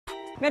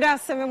Meda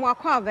se me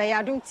mwakwa be ya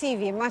Adum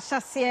TV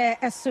mashase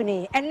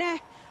esuni ene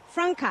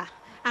Franca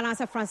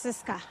anasa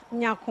Francisca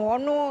nyako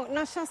no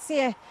na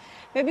shase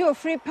baby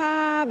ofri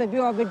pa baby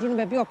obedin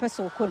baby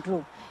opeso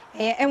kodru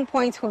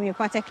endpoint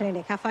homeopathic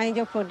clinic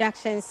afanjo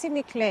production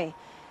simiclay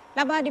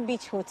Labadi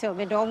Beach Hotel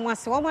me do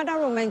mwase wo mada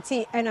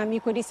romanti ena mi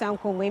kodi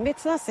sanko me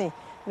metlase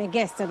me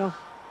guest no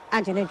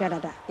ajene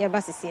dada ye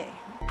basisi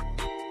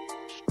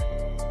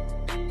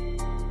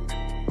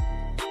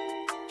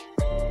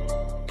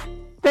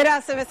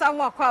Pera se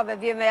mesamo kwa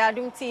baby me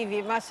Adum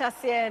TV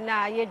mashase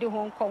na yedi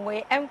hon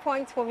komwe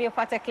endpoint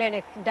homeopathic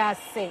clinic da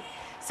say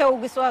so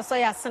biso so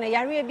ya sene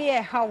yare bi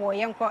e hawo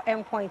yenko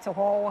endpoint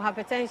ho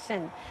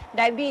hypertension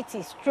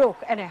diabetes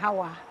stroke and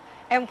hawa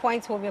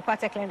endpoint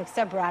homeopathic clinic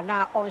sebra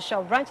na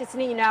onshore branches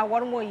ni na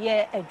one more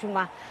year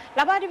adwuma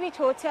Labadi Beach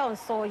Hotel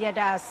so ya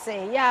da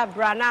say ya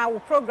bra na wo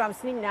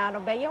programs ni na no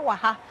be ye wa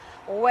ha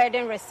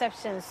wedding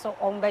reception so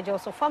on bejo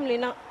so family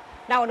na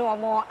no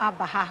more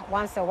abaha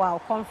once a while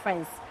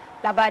conference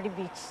Labadi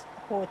Beach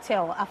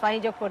Hotel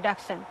afanjo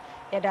production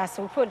yada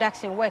so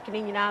production work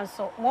ni nyina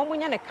so mo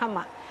munya ne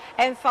kama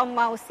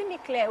enfama osimi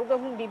clear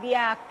obehu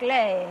bibia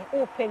clear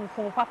open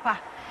kun papa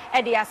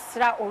e de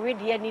asra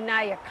already ani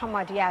na ya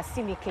kama de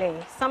asimi clear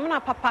samna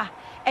papa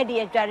e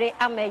de adware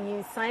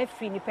amayin san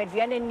free ni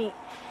padua nani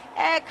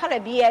kala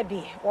bia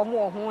bi wo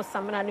mo ho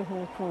samna ne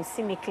hu kun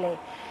simi clear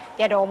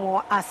yada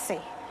mo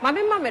ase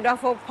mame do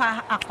afọ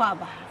pa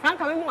akwaba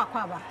Franca me mu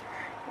akwaba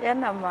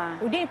yana ma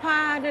udi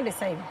pa de the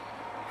same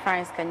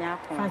Francisca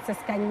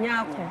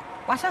Nyako.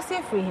 What shall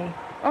say free here?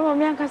 Oh,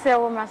 me can say,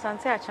 oh, my son,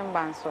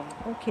 Chambanso.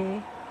 Okay.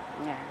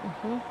 Yeah.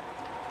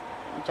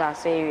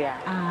 Just area.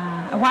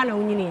 One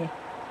only.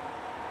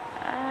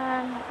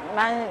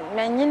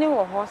 My nini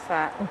wa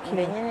hosa,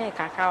 the nini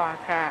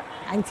kakawaka.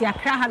 Auntie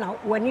Akrahana,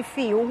 when you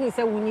feel who is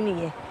a winning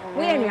year.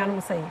 Where you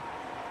are say?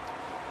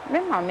 Me,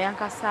 mammy, and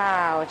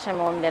Cassa, or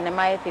Chamom, then a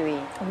mighty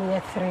way. Only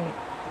 3.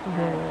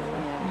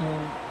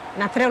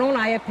 Natrona,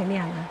 I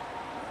penny.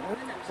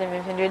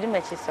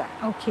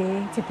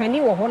 Okay,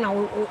 Tiffany or Hona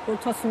will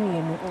toss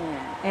me,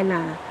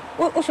 and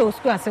what show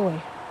school as away?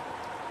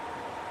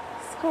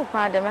 School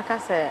part, the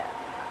Maca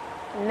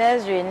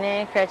nursery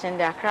name, Cretchen,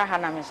 the Accra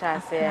Hana Misha,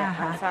 say,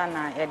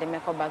 Hansana, yeah, they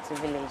make back to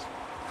village,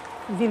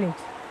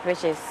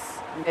 which is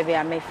maybe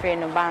I may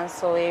friend of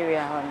Banso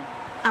area.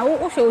 I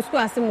will show school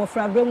as more for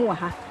a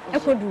Bromoha. I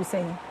could do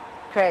say.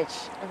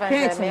 Cretch, if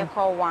I may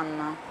call one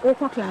now.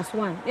 Oka class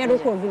 1, they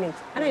don't call village,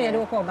 and I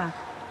don't call back.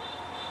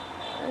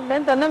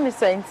 Benta na mi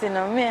senti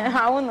no me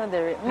ha wono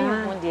de me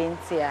hu de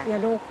ntia ya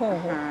do ko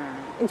ho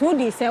ntu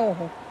di se wo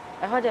ho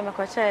e ho de me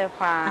ko che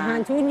pa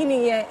ntu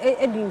nyini ye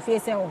edin fie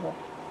se wo ho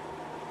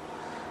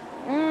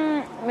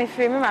me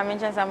free me ma me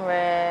chen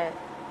somewhere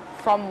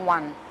from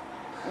 1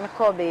 me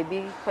call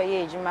baby ko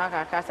ye ejuma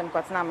ka ka sem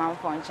ko tena man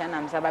fon chen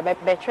na me sa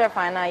be tre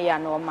final year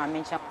no ma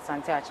me chen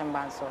sante a chen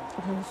ban so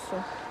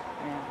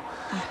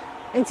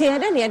Nti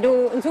ede ne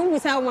do ntu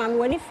musa ma me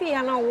wani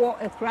fie na wo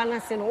ekura na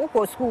se no wo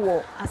ko school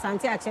wo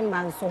asante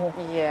achemba nso ho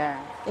yeah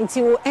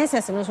nti wo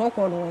SS no so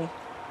ko no we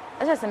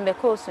SS mbe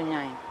ko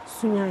sunyan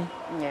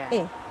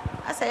yeah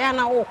asa ya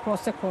na wo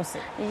cross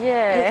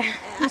yeah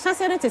asa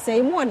se te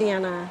say mo de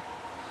na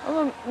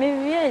me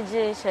vie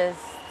je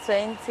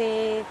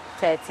 2013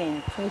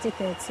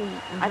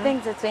 I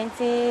think the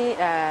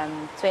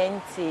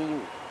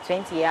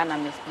 20 year na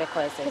me be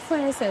ko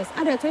SS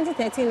ada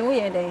 2013 wo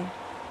ye dey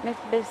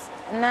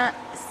na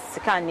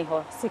sikani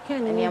ho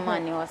ni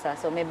amani ho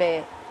so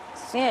maybe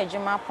sun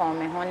ejuma pon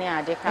me ho ni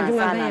ade kan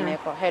sa na me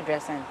ko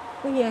hairdressing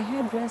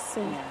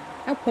hairdressing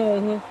e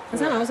pon ho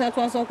sa na ho sa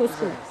to so ko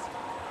school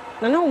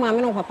na no ma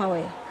me no papa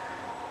we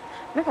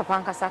me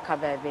papa nkasa ka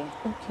baby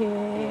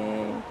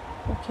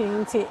okay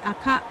nti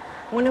aka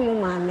wona mo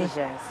ma me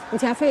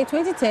nti afa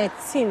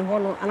 2013 ho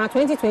no ana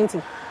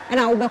 2020 and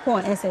I will be call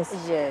SS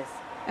yes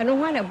and no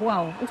one ebo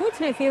a nti o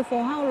tena fie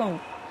for how long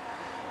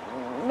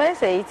May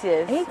say 8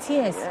 years. 8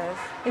 years. Yes.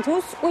 It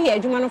was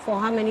Ejumano for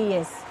how many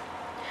years?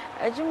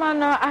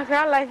 Ejumano,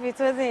 Accra life it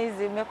wasn't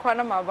easy. Me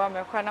kwana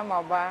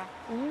maba.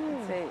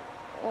 Say,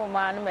 oh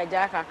man, me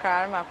jack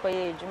Accra, ma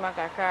koye Ejuma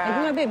Accra.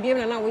 Ejuma be bi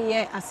na we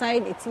here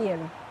aside it here.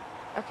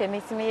 Okay, me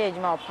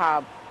Ejuma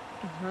pub.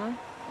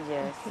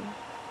 Yes. Okay.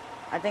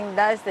 I think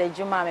that's the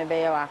Ejuma me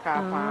be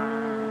Accra.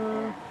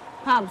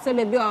 Pub say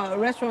be a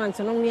restaurant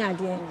no me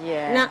ade.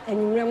 Yeah. Na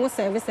enimre mo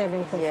service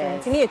ko.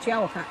 Tini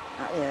etua wo ka.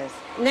 Yes.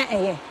 Na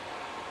eye.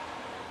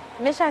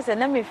 Me sha say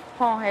na me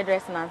phone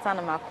hairdressing and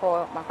sana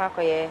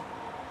makoye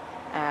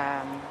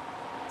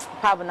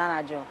pub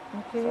nanajo.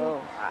 Okay.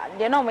 So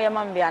they know me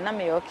man be na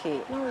me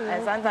okay.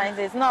 And sometimes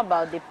it's not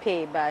about the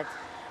pay but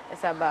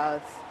it's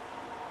about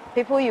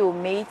people you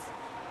meet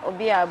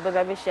obi a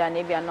baby share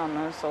na bia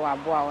no so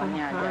aboa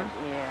woni ade.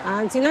 Yeah.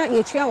 Antina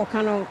etua wo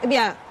ka no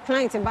bia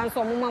client ban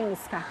so mo ma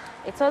muska.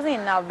 It wasn't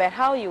enough, but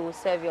how you will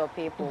serve your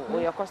people or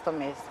your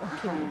customers.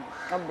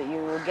 Okay. You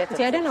will get it.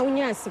 I don't know when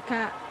you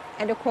sika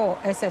at the call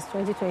SS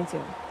 2020.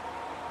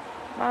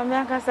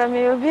 Mama, because I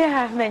may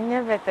be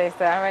never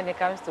tested when it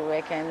comes to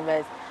work, and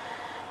but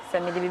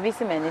some of the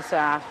BBC men so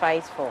I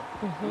fight for.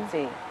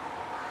 See,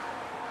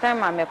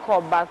 time I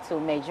call back to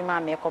me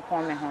juma me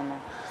kopon me ho no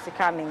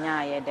sika me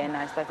nya then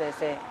I started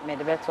say me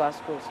the better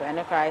school so I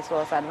know Christ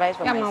was advice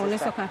from my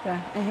sister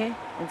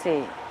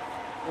nti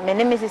me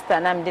ne me sister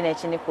na me de na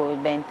chi ni ko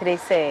ben 3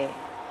 say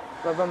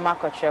baba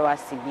makotre was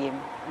CBM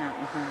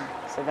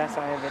so that's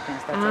how everything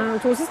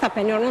started to sister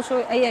penny no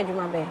so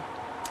juma be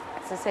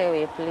so say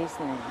we police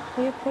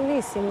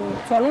ni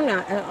so no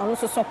na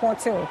also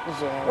support you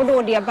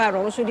odo de aba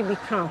ro so de be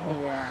kan ho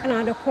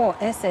na de call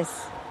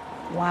SS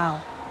wow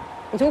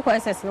it will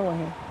SS no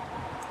here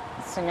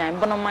so nya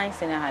Bonomai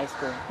Senior High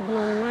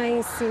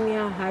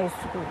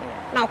School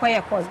now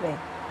quite course be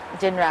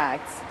General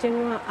Arts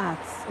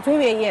it will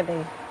be a year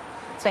be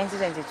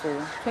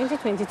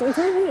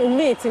 2022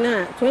 late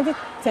na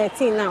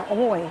 2013 now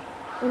omo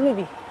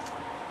be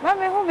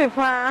mama who be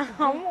pa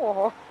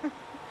omo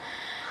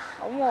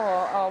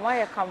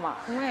my come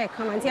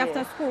until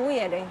after school we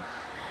there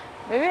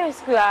maybe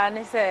school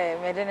and say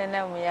me de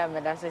na mu ya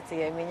me da so ti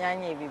me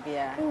nyanye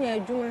bibia nya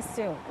adwuma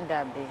still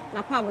da be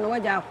na pa no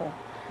waja akọ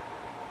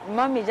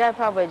mami jai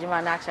pa ba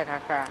adwuma na acha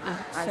kakra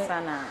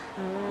ansa na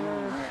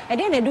e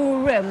de na du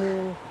wura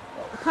mu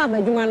pa ba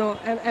adwuma no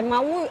e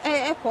ma wo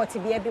airport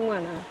bia bi mu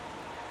ana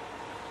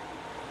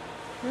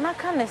na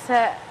ka ne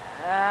say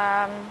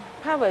pa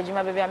ba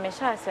adwuma bibia me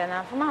sha say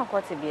na fama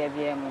airport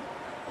bia mu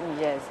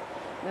yes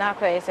na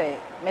kwa say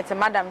met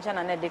madam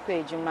chana na de kwa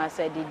adwuma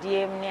say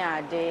didiem ni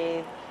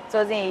ade it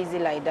wasn't easy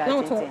like that.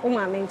 No, to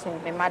Uma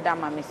mention. My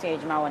madam, I'm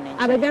saying, my one.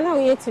 I bet you know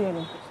yet to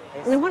you.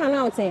 No one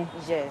announced it.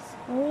 Yes.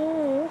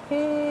 Oh,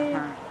 okay.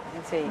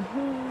 Say,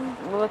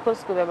 we were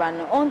close to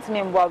Babano. On to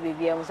me, Bobby,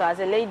 so as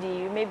a lady,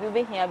 you may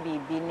be here,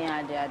 be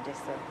near the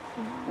address.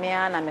 Me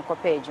and I'm a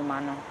copage,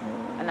 man,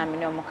 and I'm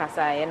no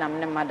Mokasai, and I'm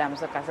the madam,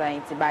 so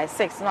Kasai by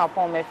 6, no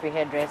upon my free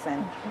hairdress,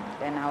 and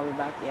then I'll be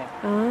back here.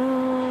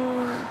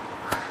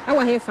 I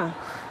want here for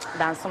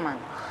dance man.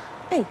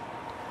 Hey.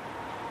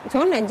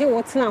 So na je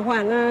what na ho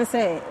ana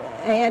say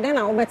then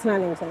na obetna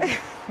nim say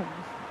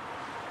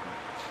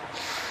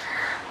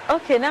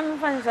okay na me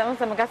fan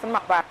say me kasa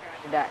mapa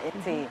da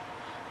eti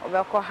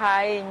obekọ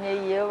ha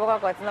enye obekọ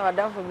kwati na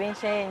madam for bin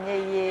chen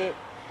enye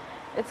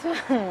it's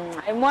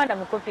I more na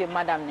me copy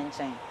madam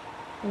nchen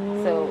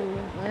so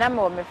me na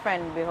me my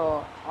friend be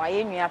ho o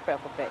aye nua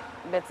prekope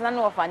but na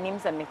no of anim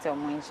say me tell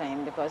mo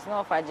nchen because no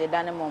of aje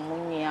da na mo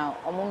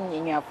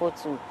nua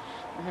photo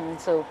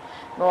so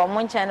no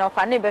one channel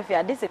for neighbor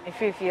fear this is me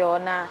free or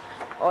na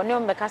or no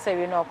me kasa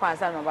we no kwa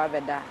sa no ba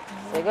beda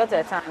so go to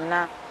a time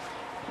na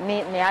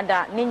ni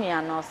ada ni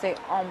nua no say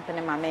on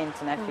pene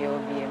moment na fear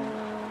obi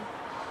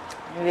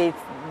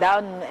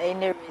without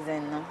any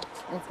reason no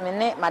me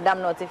ne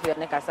madam not if you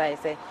ne kasa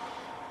say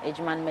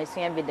ejman me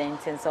sua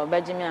evidence so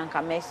obejimi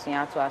anka me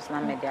sua to as na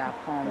me dey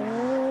upon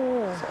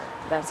so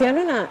that's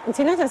na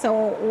ntina say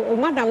o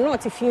madam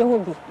not if you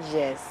hobi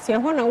yes say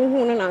ho na wo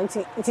hu no na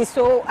nti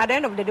so at the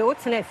end of the day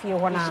what na fie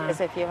ho na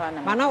yes fie ho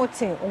na ba na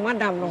what o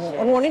madam no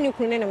ono ne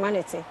kunu ne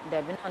manete da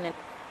bi no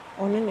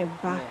ono ne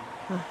ba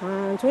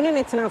nti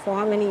ne tena for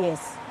how many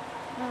years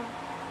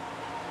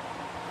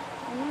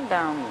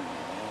madam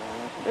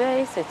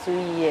very say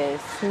 2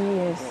 years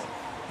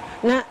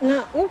na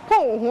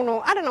upo hu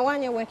no ada na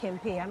wanye work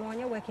and pay ana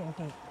wanye work and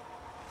pay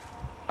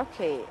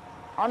okay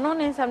ono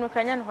ne nsam no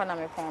kanya no na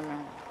me pon me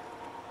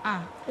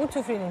what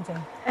you feeling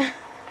then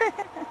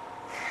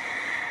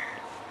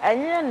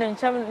anya no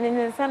ncham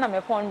ne nsam na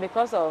me pon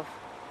because of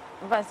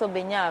van so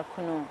benya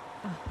akunu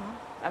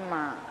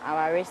ama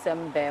our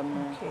resem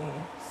bem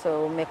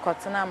so me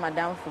kotena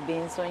madam for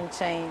being so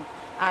nchen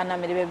na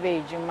me de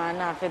bebe ejuma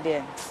na afi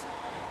de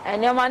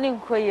enya mani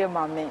nkoye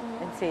mame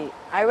nti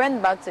I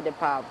went back to the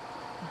pub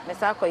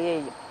Mr.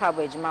 Koye pub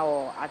ejuma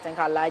wo I think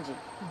Alaji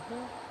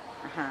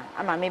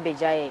ama me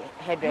beja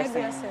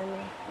hairdressing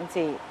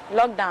nti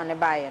lockdown e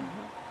buy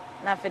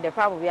na afi the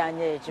pub bi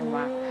anya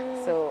ejuma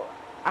so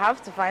I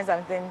have to find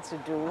something to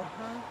do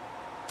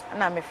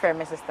and I'm a friend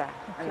my sister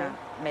and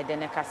me de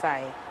ne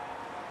kasai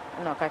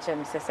no catch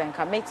me say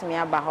senka make me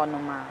aba ho no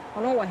ma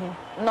ono wa he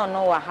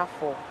no wa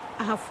hafo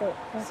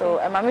so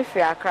mama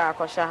free akra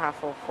akosha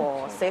hafo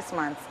for 6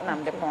 months and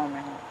I'm the pon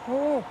me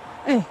ho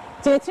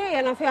Tetri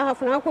ya na free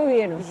hafo na ko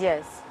wie no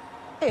yes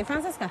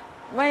Francisca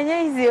my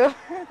easy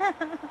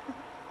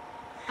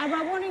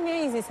ababo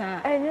ni easy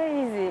sir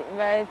easy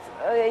but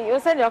you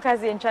said your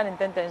cousin in Chan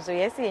Intentem so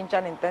yes in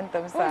Chan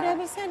Intentem sir oh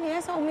they said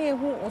yes o me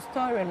hu o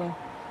story no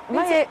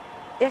my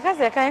ya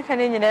cousin kan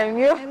nyina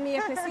mio me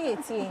ya pese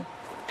eti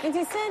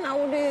nti say na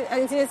wo de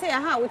nti say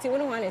aha wo ti wo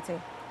no wanete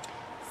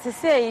se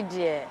say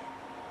die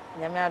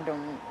nyame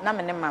adom na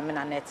me ne mama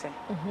na nete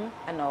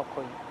na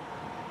okoyi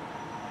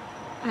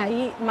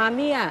ayi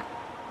mami a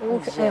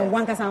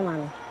wanka sa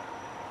mami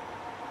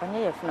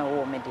onye ye funa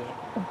wo me de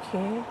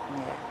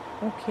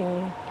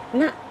okay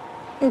na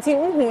nti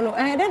wo hu no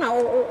then na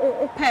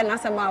wo pen na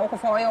sama wo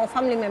for your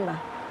family member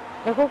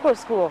e koko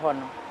school ho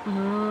no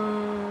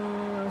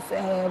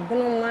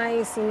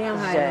Bonomai Senior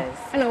High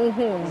and wo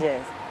hu no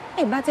yes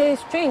but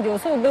it's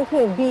strange so be hu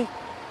obi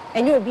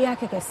enye obi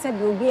akeke se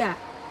be obi a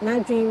na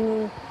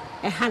dream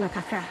hana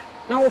kakra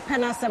na wo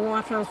pen na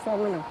sama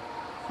transform no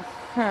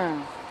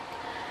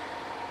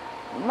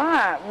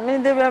Ma, me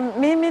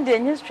the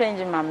new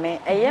strange mamma,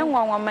 a young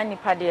one money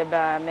paddy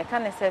about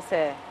mechanic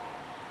says,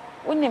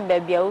 Winning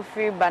baby, I will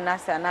free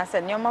banasa and I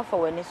said, Yama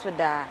for when it's with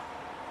that.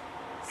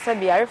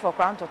 Sabiari for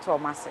crown to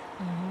Thomas.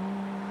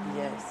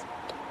 Yes.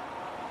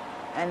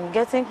 And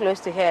getting close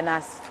to her, and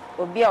as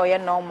Obi or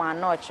no man,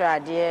 not try,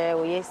 dear,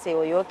 we say,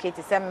 or you okay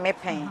to send me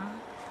pain.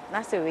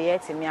 That's the way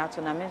to me out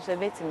to me, so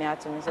bit me out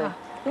to me. So,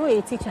 you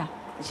a teacher?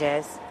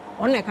 Yes.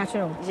 Only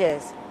catcher?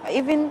 Yes.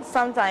 Even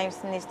sometimes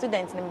the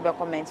students never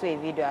comment to a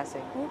video. I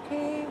say,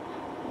 okay.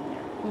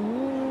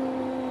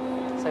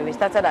 So we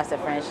started as a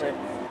friendship.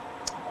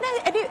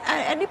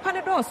 I did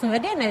Panadol, so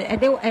then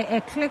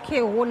a click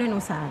here, one no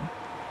sound.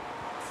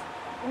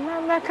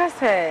 My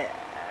cousin.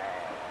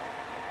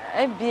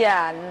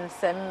 Ebia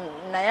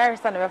some na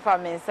stand of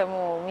family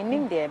some we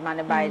need the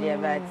man by there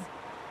but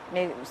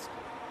me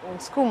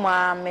school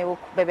ma me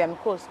baby am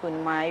co school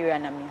ma area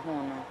na me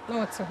ho no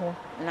no to ho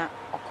na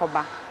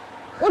okoba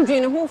what do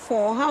you know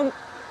for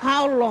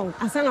how long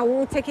asana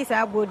will take his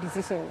bold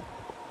decision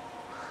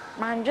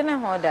man jena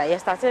ho da you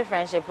started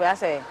friendship I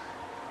say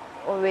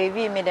oh we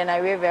me then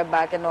I wave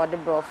back and all the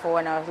bro for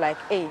and I was like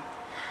hey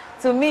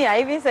to me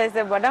I even say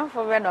but don't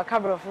for when no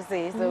cabro for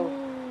say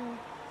so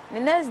the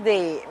next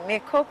day, me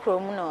cook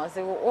room no,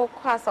 so all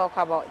class talk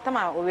about.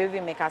 Tama we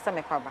will make us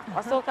me cover.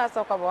 Also class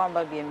talk about one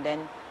baby and then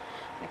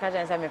me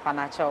catch say me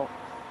panacho.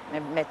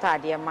 Me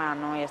tad dear man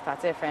no, you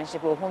started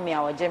friendship with whom me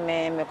our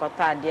Jimmy me got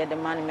tad dear the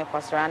man me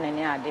cause run and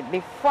yeah.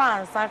 Before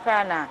and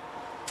sakra na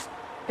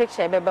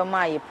picture bebe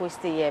ma you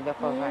post here be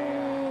cover.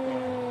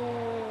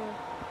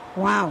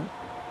 Wow.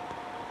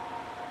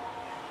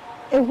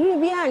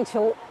 Who be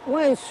ancho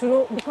when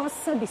sure because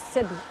sabi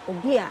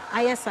obia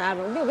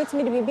ayasaro be wait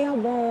me the baby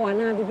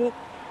born and baby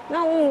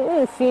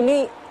now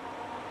feel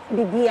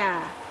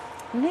bibia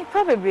me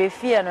probably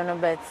fear no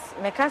but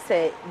me ka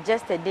say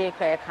just a day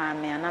cry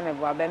can me and me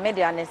boa be me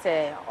dey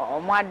say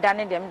o mo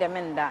adane dem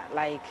nda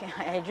like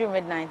I dream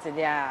midnight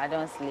there I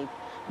don't sleep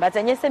but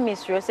any say me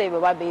sure say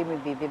baba be me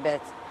baby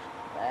but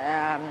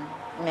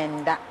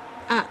menda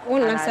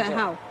one say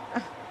how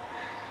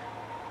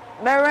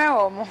Mary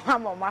or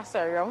Mama,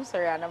 sorry, I'm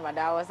sorry, I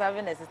was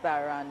having a sister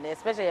around,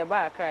 especially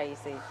about cry, you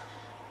say,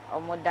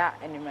 or Moda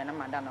and the man,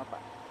 Madame.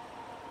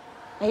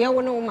 And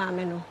you know,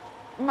 Mamma, no.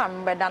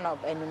 Mamma, done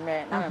up any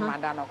man,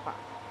 Madame.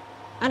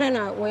 I don't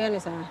know where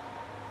is I.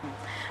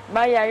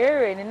 By your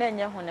ear, and then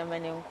you're on a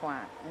man in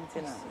Quan,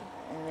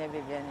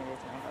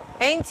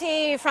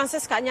 Auntie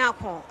Francisca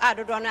Nyako,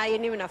 Adodona,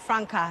 Yenina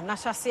Franca,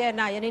 Nashasia,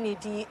 Nayanini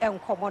D. M.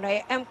 Common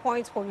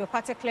Endpoint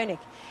Homeopathic Clinic,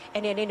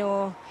 and you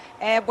know,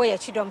 boy,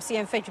 Chidom C.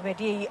 and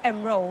Fedjumedi,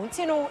 M. Row,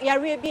 Tino,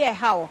 Yari be a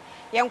how,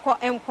 Yanko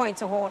Endpoint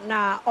to hold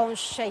now on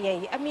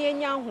Shay, a mere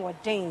young who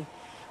day.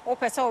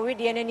 Opes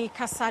already any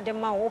Casa de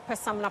Ma, Opes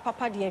some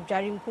Papa dear,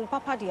 Jarim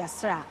Papa dear,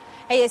 sir,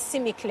 a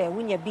semi-clear,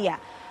 win your beer.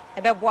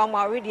 A beboam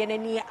already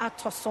any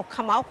atoso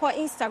come out for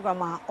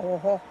Instagram or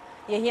ho.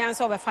 Ye hear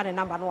so be find a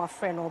number no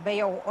friend or be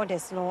your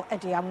orders no e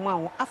dey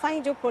amount. I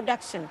find your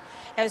production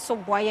and so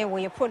boy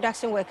we your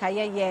production work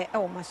aye e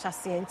o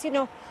mashase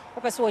ntino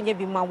opese onye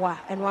bi mawa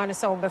and one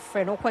so be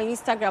friend o kwa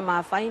Instagram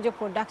I find your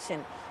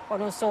production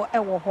ono so e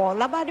wo ho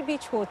Labadi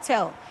Beach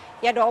Hotel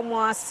ye do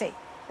omo ase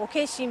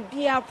occasion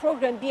bia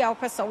program bia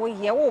opese wo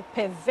ye wo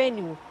pe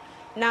venue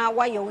na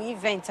why your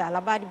event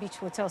Labadi Beach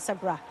Hotel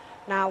Sebra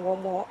na wo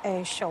mo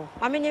show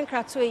mamenye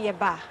nkrato ye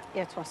ba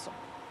ye to so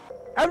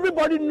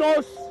everybody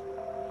knows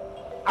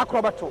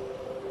Acrobato.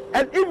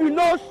 And if you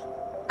know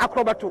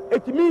Acrobato,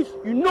 it means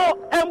you know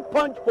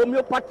Endpoint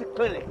Homeopathic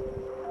Clinic.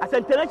 As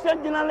an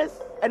international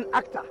journalist and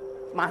actor,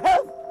 my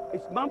health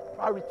is my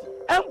priority.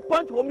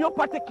 Endpoint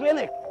Homeopathic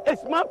Clinic is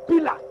my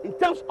pillar in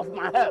terms of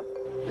my health.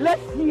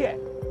 Let's hear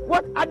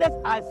what others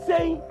are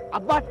saying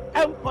about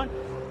Endpoint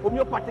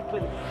Homeopathic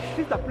Clinic.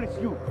 Sister, please,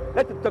 you,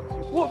 let me talk to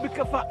you. Who will be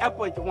careful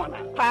Endpoint one?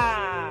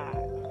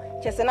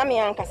 Chesenami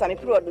and Kasami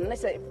Pro,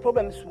 let's say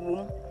problems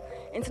room.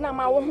 Intina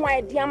ma wo ho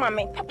idea ma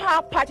me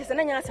papa che se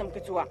na nya asem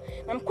ketewa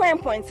na mkwan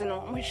point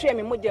no mo hwe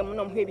me modem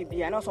no mo hwe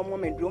bibia na so mo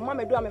medu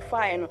a me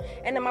fae no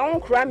ene ma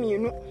won kra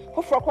mienu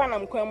hofro kwa na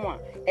mkwan mu a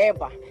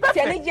eba ti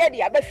ani je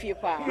dia ba fie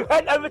pa you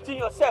heard everything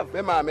yourself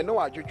me ma me no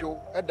adwojo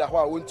eda ho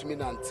a wontumi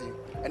nante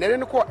ene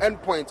ne ko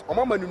Endpoint o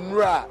mama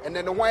nura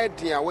ene ne wan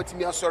den a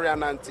watimi asori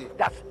anante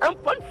that's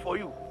Endpoint for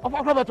you of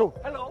Acrobato.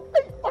 Hello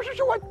hey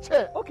ohwehwe what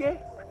chair okay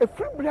a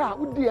free bra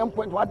wo di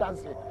Endpoint wa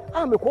dance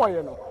am me ko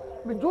ye no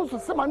me Johnson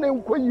sema na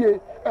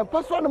enkoyie e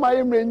paso na ma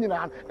yemre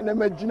nyina na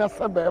magina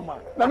sabema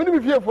na me ni be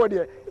fie for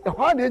there e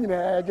ho de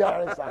nyina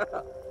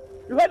jaresa.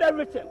 You heard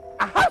everything.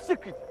 I have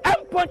secret.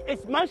 Endpoint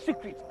is my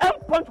secret.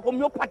 Endpoint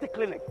Homeopathic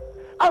Clinic.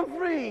 I'm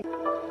free.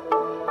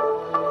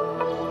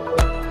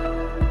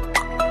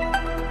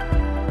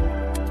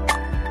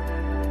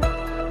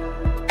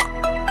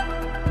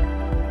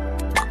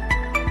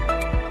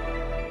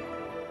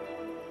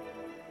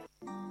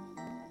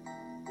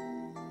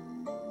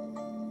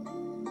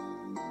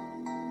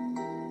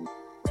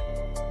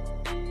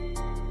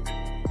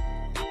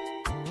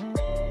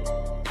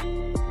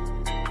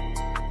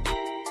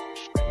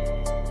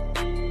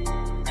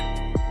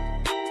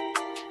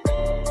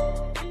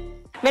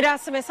 Meda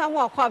se me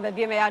samu akwa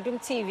babie me Adum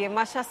TV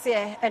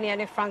mashase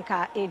ene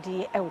Franca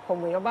edi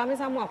enkomo oba me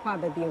samu akwa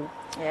babie o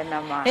yeah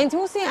na ma enti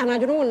wo se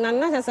anadwo na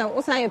na sasa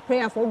wo say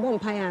prayer for bo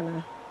mpaya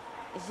na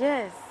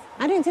yes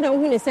I didn't know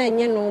who say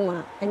enye no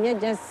ma enye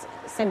just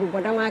say bi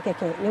bodama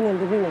keke ne mo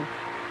bibi no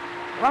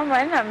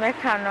mama na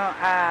meka no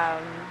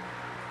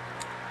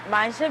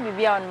manche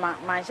bibia on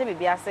manche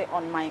bibia say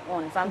on my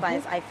own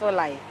sometimes I feel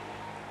like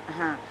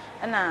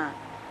and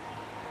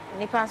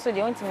nipa so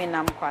they want me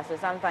nam kwa so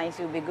sometimes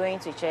you'll be going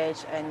to church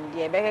and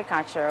the beg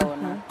catcher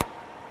on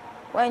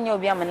when you'll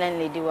be a man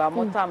lady or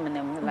motor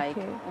man like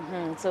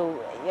so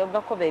you'll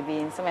be baby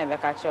in some beg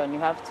catcher and you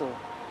have to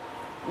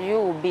you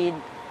will be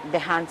the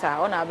hunter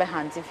on a be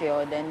hunting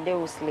field then they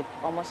will sleep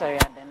almost sorry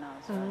at the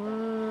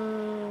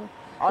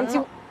now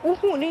so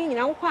Uhu ni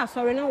nyina wo kwa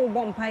sorry na wo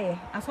bom paye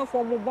asofo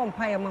wo bom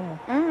paye mamo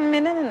me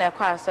na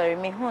kwa sorry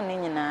me hu ni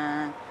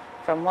nyina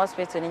from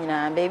hospital ni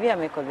nyina baby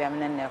ameko bia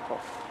me na ko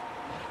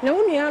na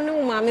wo nua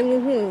no ma me mu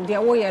hu de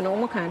wo ye no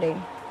mo kan de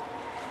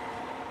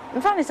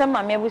mfa ni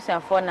sama me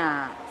abusuafo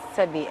na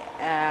sabi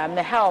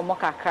me ha o mo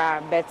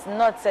kakra but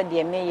not said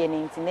de me ye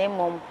ni nti na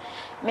mom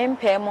me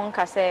mpa mu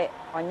nka se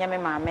onye me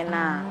ma me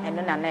na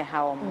eno na na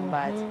ha o mo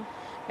but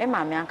me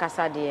ma me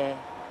ankasa de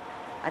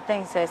I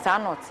think say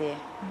sanote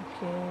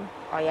okay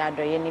oya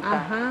do ye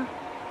nipa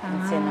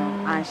nti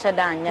no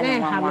anheda anya ne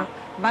mama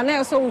ba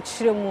na so wo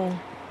chire mu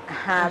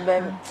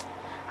be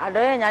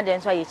adoye nya de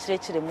nso ye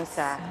chire mu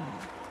sa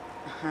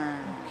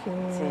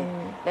okay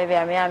baby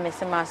I'm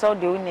miss my so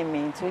do ni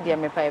me nti de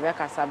me pa be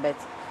kasa but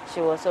she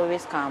was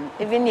always calm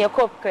even the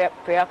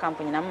prayer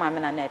company na mama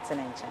na net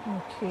na nche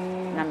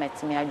okay na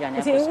metimi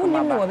adwane ko so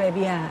ma ba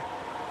baby a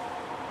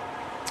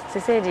se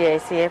say dey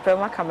say pe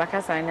maka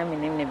baka san na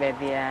minim ne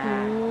baby a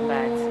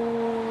but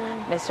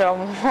Mr.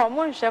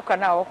 Mo nhwe kwa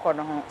na wokọ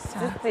no ho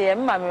sisi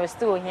mma me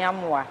still ohia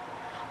moa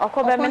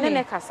okọ be me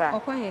ne kasa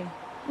okọ he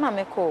mma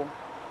me ko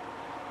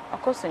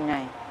okọ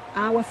sunyan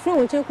wa free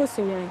won che ko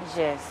sunyan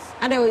yes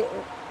ada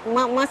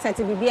ma set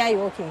bibia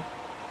you okay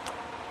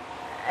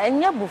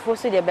enya bufo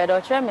so de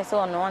bedo try me say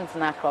on want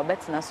na akra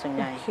betina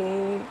sunyan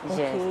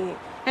okay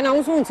and I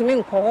also want to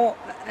me nko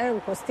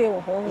stay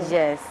ho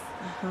yes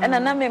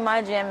and na me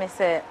imagine me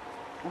say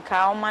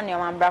nka o man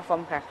your bra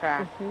from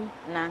kakra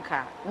na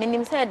nka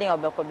minim say den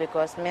obeko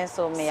because me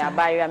so me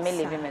abaya me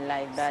living my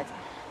life that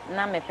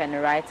na me pen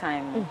right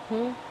time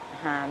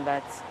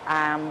but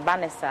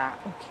Vanessa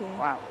okay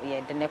wow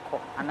yeah the neko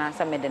and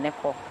answer me the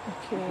neko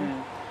okay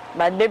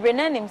but bebre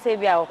na nim say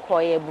bia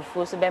okoye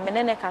bufu so be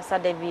me ne kasa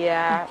da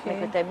bia me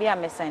peta bia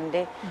me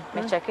sende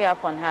me check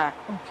up on her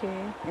okay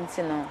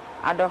ntino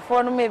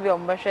adofo no maybe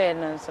on behwe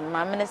no so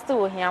ma minister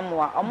wo hia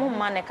moa omo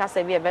ma ne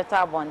kasa bia beto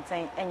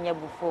abonten enya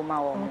bufu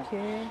ma wo mo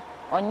okay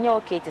onye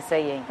okay to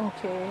say yen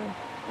okay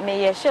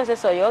me ye sure say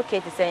so you okay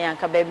to say yen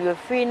ka baby o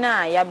free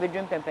na ya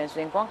bedrum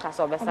pempenso nko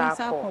kasa obesa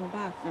akọ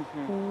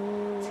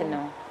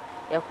ntino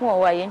yakun o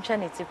wa ye ntwa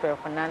ne ti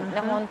preko na ne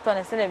ho nto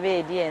ne se ne be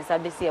edi ensa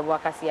be si ebo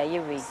akase ya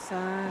yewe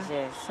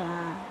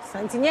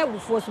sa ntinya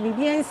bufu so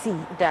bibia nsi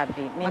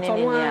dabi me ne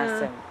ni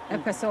asem e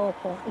pese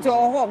okọ nti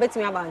oho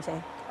betimi abanche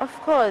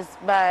of course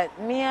but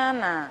me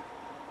ana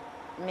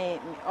me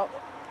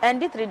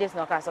and 3 days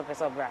no cast of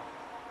sobra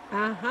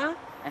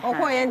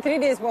okay in 3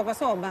 days for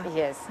soba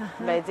yes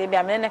but if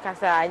I'm in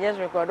kasa I just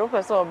record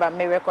for soba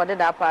me recorded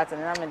that part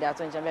and na me that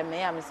nche be me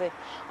am say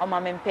o ma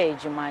me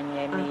page man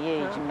ye me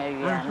ye ejuma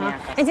wi a me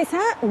aka and it's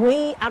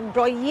we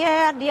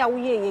adoye de a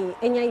we ye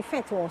enya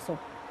effect wo so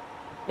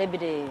baby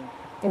dey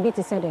a bit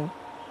is said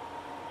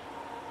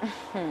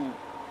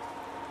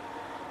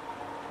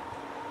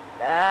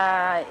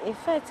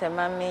effect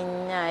ma me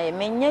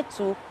nya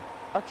too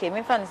okay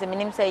me fan say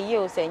minim say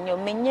you say nyo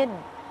me nya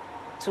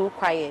too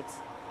quiet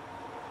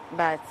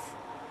but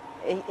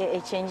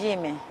it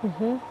changing me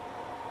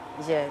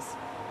yes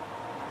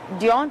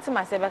the only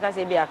my say because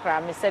e be akra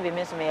me say be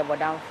me so me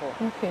down for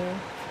okay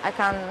I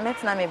can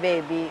met na me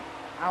baby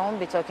I won't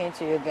be talking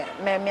to you again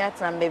me at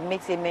na me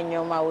make say me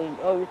nyoma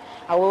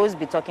I will always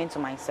be talking to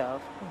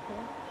myself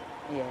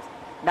yes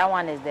that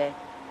one is there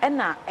and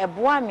na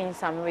eboa me in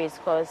some ways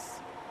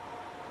cause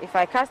if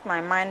I cast my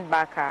mind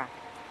back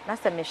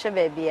that's a me she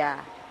baby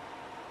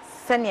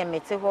senior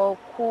mete ho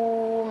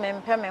ku me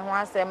mpe me ho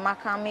ase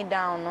maka me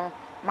down no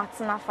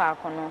matena fa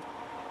akono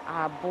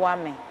aboa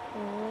me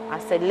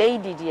as a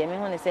lady dear me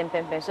hu ne se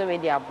mpempe so we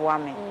dey aboa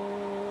me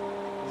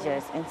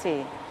yes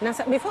enti na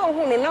before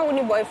who no now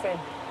only boyfriend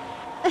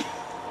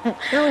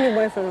now only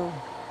boyfriend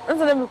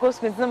until them because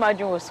school na my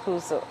was school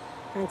so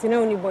until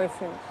now only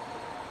boyfriend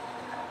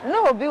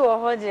no obi wo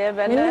ho je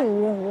be na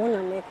wo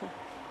na make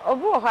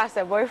obi wo ho as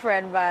a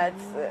boyfriend but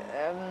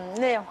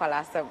na yen kwala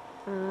asem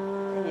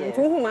yes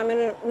who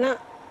mama na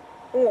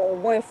wo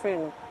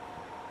boyfriend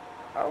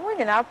when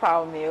you na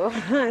power me o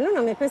no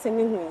na me person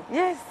me hu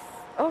yes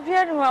obi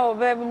anu a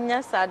obi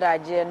nya sada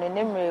je no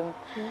nemrem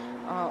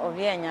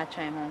obi anya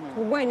twan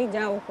ho boy ni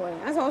ja wo ko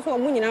asa also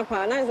mu nyina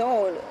pa na is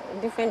all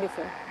different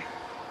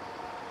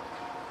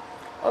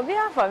obi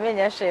afa me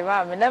nya hwe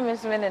ma me na me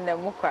so me ne na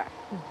mu kwa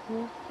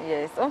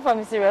yes on for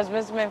me serious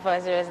me so me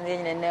for serious ne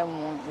nyina na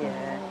mu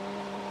yeah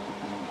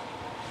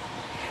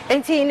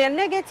And in a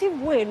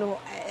negative way, no,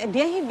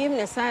 there he be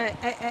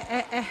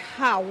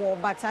how,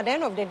 but at the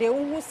end of the day,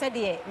 who said,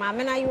 yeah,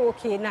 Mamma, are you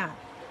okay now?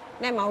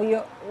 Now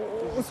you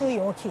also you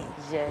okay.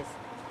 Yes.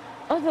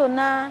 Although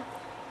now,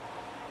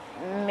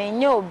 me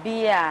no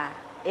be a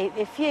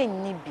fear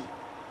nibi,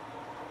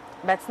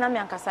 but now me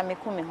ankasa me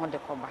come hold the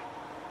cover.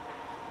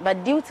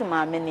 But due to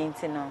my meaning,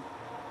 no,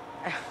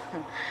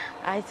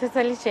 I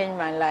totally changed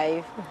my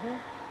life.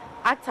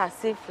 Act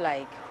as if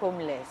like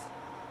homeless.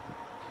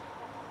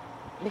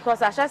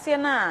 Because I just see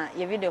na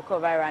your video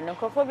cover and no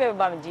cover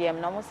by GM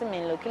no most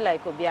mean looking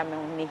like obi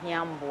am me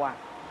hiamboa.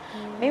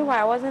 Meanwhile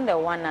I wasn't the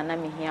one na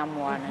me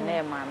hiamboa na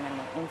na ma me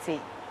no. Nti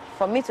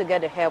for me to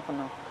get the help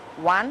no,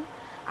 one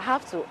I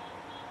have to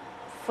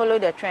follow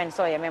the trend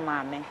so me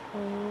mama.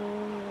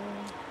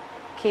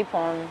 Keep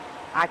on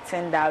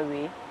acting that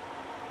way.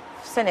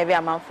 Send every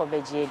amount for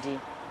BGD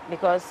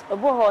because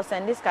obo horse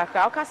and this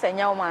kakra o ka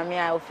senya o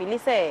mama I feel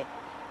say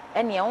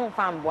any your own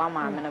farm boy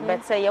mamma,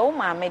 but say your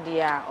mamma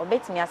dear or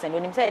bet me as and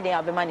when him say they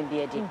have the money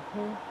be a deep.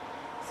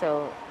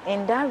 So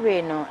in that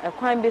way, no, a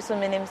crime be so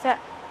many himself.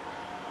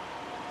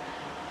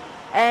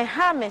 And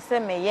how me say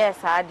me yes,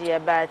 I dear,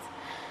 but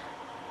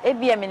it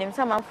be a minimum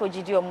someone for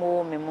GD or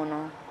more me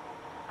mono.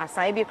 As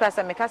I be class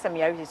and make us a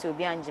marriage to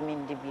be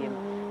Anjamin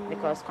DB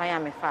because I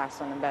am a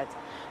fast on but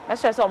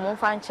that's just all moon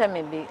fan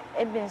maybe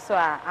it been so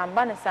I'm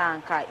banner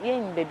sanka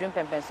in bedroom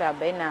pempen so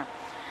bena.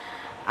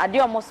 I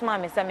do almost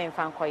mammy some in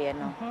Franca,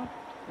 no.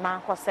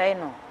 Man, say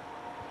no,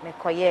 me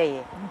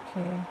coye.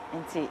 Okay.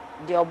 And see,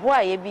 the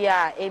boy, a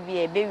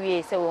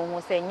baby, so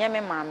almost say,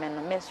 Yammy mamma,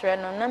 no, Miss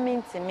Renon, no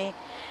mean to me,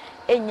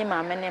 any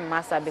mamma and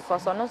massa,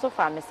 because on also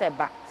farm is a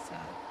back.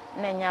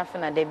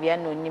 Nanyafana, there be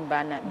no new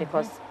banner,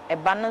 because a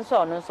banner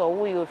so no so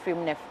will you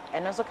film nef,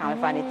 and also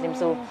can't find it him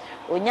so,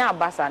 when you're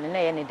bassa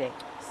any day.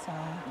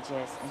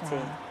 Yes,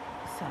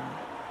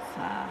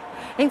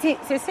 and say,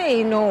 and say,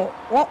 you know,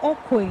 what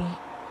okay.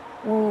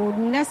 Oh,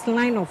 next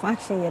line of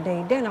action,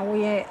 then I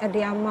will at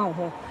the amount.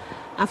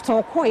 After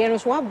a call, you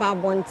know, about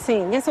one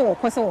thing. Yes, of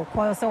course, so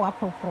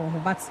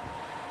up but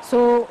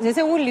so they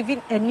say we're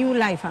living a new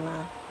life,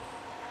 Anna.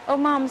 Oh,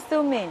 mom,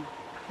 still me.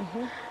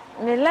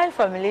 My life,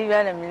 I'm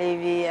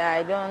living,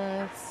 I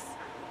don't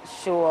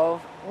show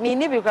off. Me,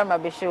 never become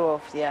a show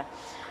off, yeah.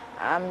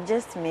 I'm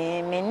just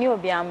me new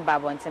be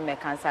bab until my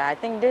cancer. I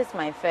think this is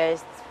my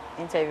first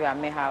interview I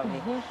may have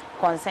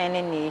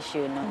concerning the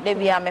issue. No, they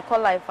be I may call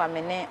life for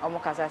me.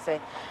 Omokasa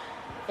say.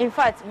 In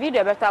fact,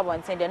 video better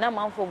one thing. The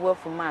number for work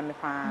for mommy,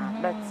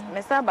 but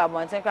Mr. Bab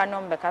one thing. I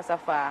know because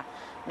of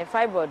the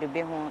fibroid to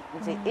be home.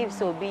 If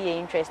so, be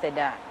interested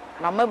that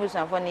my mother was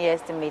for the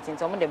estimating.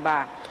 Some of the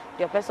bar,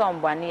 the person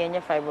born near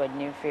your fibroid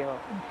new feel.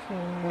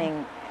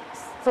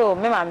 So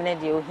me mama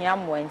need you here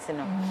more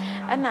no.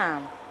 And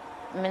now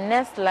my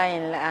next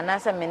line and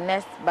answer my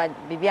next but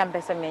bibi am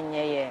person me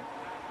nye.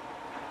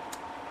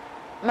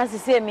 Must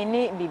say me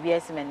ni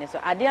BBS men so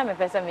ade am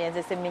person me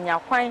say me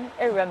nya kwan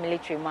ewura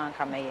military man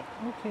ka me.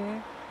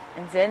 Okay.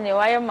 And then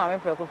why am mama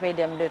preoccupy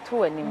them the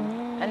two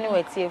anim. Ani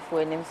we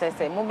tiefu anim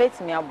say mo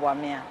betimi aboa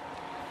me a.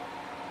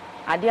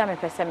 Ade am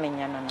person me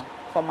nya no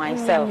for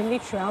myself.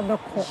 Military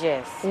abeko.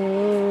 Yes.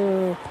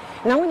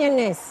 Na wo nya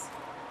nurse.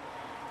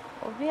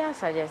 Obia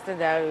suggested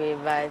that way,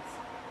 but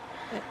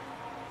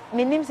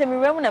my name say me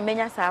na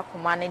menya sa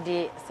akoma ne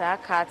de sa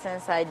cat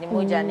inside the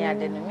moja ne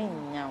ade no me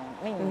nya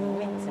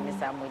me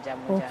sa moja.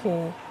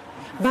 Okay.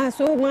 But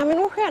so mama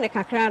no hwe ne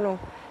kakra no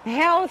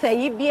health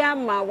ayi bia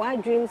ma wa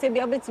dream say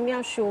bia betimi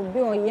a show bi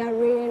o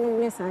yare no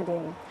ne sa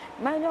de.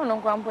 My no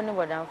kwampo ne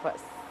bodam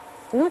first.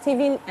 Not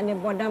even any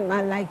bodam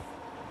my life.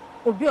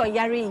 Obi o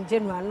yare in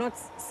general, not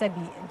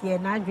sabi the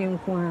na dream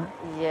ko.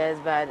 Yes,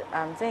 but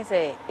I'm saying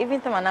say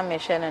even time na me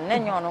hwe no na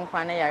nyo no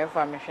kwa na yare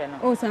for me hwe no.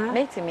 Oh sir.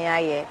 Letimi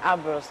aye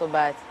abro so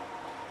but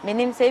me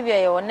nim say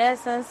bia your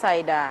nurse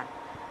side a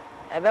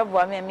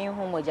ebeboa me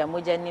hu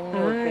moja nim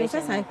no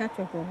operation.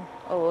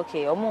 Oh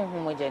okay, omo hu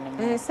moja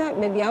nim. Sir,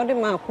 maybe I dey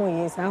ma ko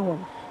yes aho.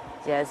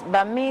 Yes,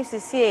 but me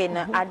see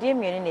na ade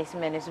mienu na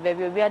esime ne so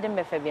baby obi ade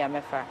mefa bia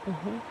mefa.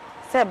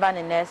 Say ban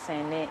the nurse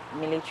and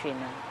military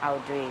na I'll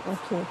do it.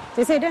 Okay.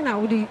 They say then I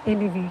would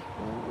NV.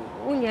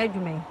 Who ya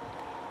adwuma?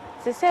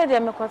 They say they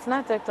me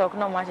continue TikTok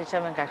no ma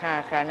cheche me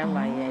kakra na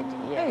ma ye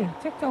di. Hey,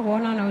 TikTok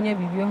wona na onya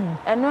bibi ho.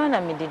 Eno na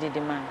me didi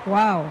man.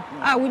 Wow.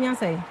 Ah, wonya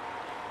say.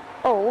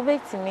 Oh, wo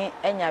betimi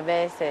enya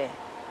be say.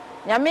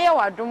 Nyame ye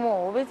wadom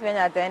wo betimi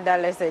enya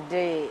 $10 a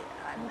day.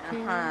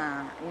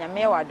 Nyame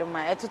ye wadom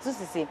etutu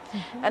sisi.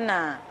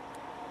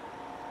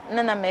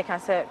 Na me can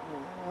say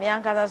me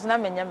anka so na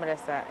me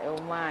nyamresa e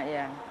uma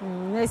ya.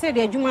 They say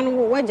the adwuma no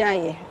waja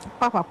ye.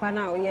 Papa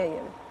na oye ye.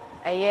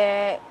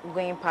 Aye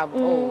going pub.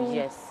 Oh,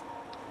 yes.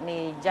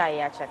 Me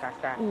jaya check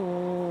akra.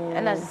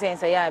 And as saying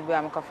say ya be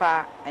am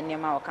kofa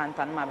enema o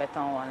kanta no ma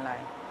beton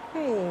online.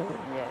 Hey.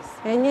 Yes.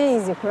 Enye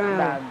easy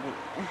crowd.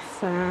 Baby.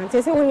 Sa,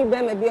 they say when you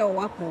be maybe o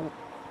wako.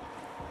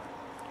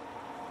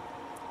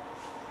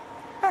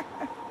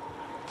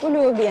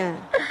 Ulu bia.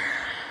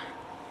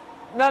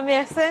 But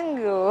me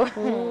single.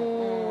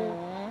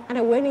 And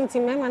a wedding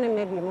team member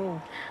maybe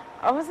more.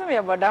 I was me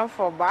about down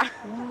for ba.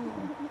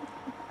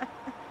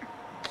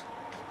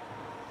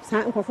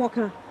 Sa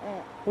nkofoka.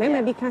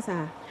 Mema bi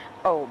kasa.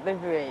 Oh,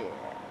 baby.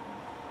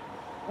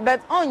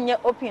 But on your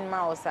open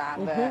mouth,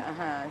 but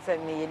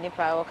said me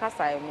nipa or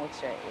kasa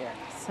much, yeah.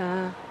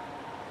 Sa.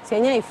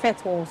 Senya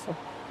effect also.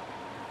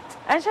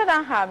 I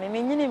shouldn't have me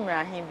meaning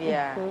him be.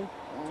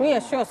 We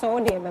are sure so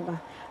dear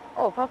baba.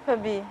 Oh, Papa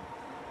be.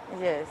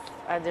 Yes,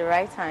 at the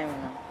right time.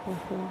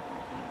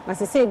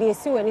 As I said, you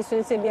see when you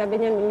say be a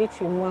Benjamin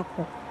military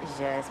mwako.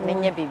 Yes,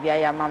 many baby I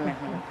am mamma.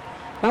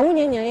 But when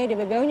you're the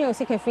baby, when you're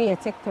sick of free a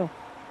TikTok.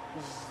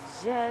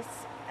 Yes,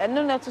 and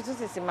no, to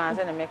see my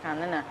and make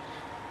an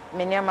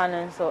many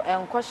man so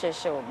and cautious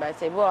show, but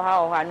say, well,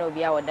 how I know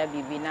be our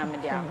baby now,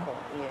 yeah.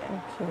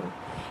 Okay.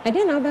 And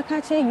then I'll be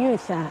catching you,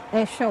 sir,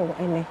 a show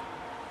and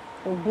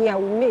be a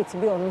mate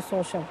be on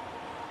social.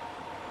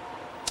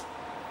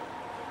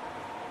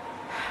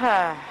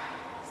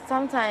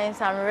 Sometimes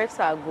some risks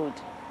are good.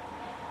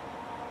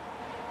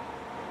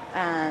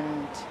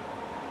 And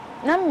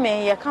na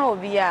me ya can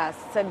be a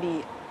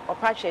sabi or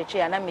patch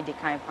and I made the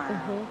kind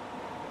pan.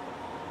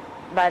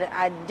 But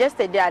I just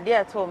the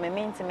idea told me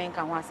mean to make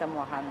and some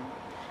more hand.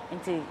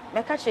 Until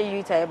me catch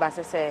you to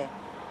a say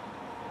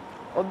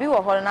Obi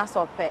wa holding us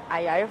up,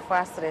 I are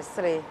fast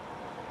three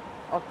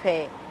or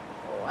pay.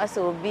 As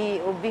Obi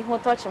who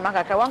touch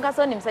Macca. One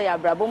can him say a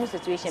brabum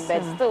situation,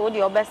 but still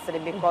the best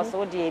because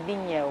all the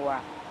being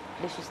here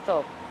they should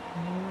stop.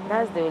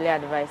 That's the only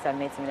advice I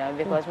made to them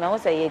because my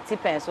say a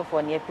tip and so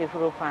for near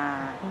people.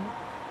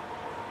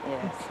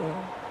 Yes.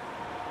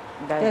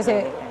 There's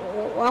a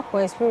work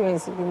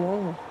experience be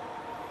more.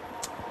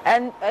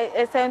 And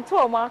it's a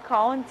 2 more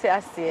count, I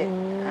see.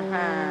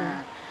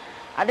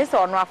 At this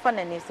or no fun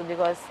and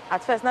because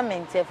at first not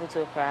maintain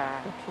to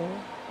cry.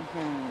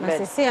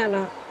 But see,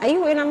 Anna, are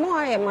you in a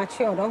more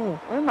mature? Don't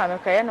you? Mamma,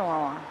 cry no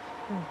one.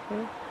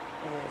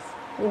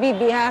 Yes.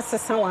 Be has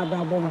some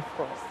brabo, of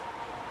course.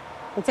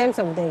 In terms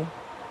of day.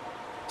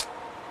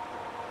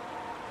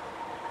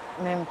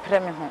 Men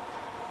premium.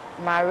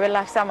 My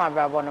relax, my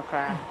brabo no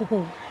cry.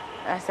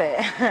 I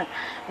say,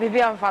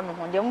 maybe I'm family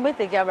home. You may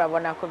take your brabo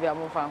na could be a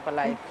move for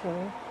life.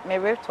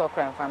 Maybe talk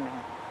around family.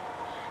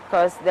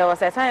 Because there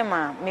was a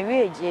time,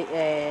 maybe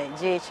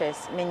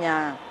GHS,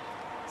 Minya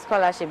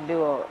scholarship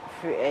bill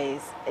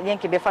is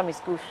Yankee family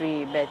school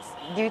free, but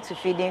due to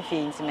feeding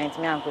fees, meant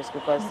me uncle's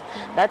because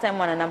that time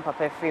one and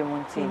papa free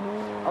monty.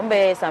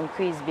 Some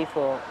quiz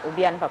before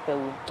Obian Papa,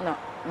 no,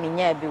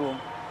 Minya bill.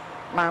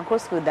 My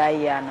uncle's school die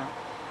year now.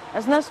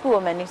 It's not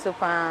school, many so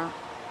far.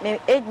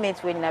 Age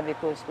mates will never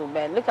go to school,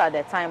 but look at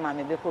the time I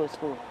may be go to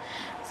school.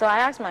 So I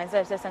asked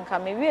myself, says, and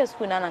come me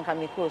school now and come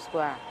me go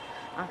school.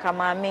 And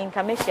come I mean,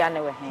 come with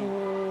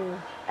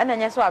him. And then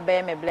yes, I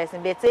bear me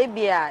blessing. But say,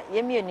 be a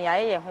yemi near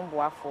a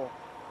home for.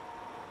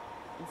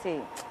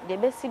 See, the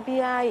best be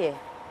a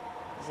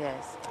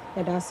yes.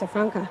 That's a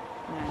Franca.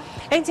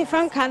 Enti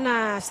Franca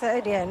na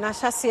said na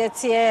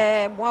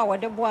chassie boa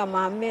de boa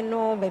ma me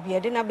no baby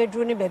de na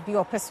bedru ni baby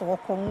opese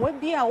wokom we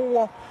bia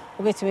wo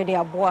obetime de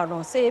aboa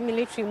no say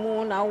military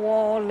mu na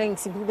wo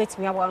links bi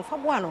obetime aboa no fa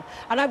boa no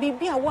ana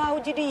bibia wa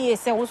ogide ye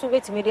se wo so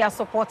obetime de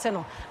support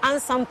no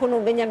ansampo no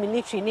benya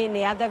military ni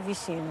ne other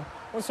vision no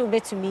wo so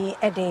obetime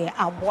e de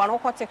aboa no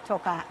ko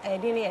TikTok a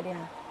de ne de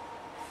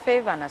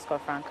Favor underscore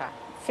Franca.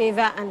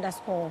 Favor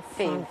underscore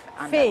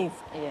Fave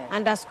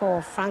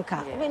underscore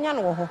Franca. Benya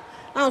no ho.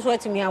 Now so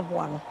etimi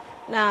aboa no.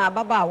 Na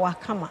baba wa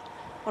kama.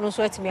 Ono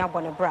so etimi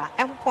aboa no bra.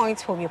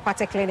 Point for me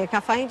party clinic.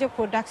 Afanjo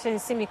production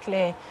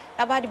Simiclear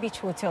Abadi Beach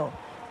Hotel.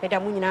 Meda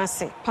mu nyina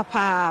ase.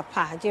 Papa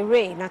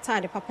Jere na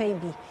tade papa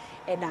bi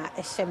e na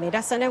ehye me da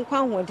sanem kwa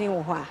hoden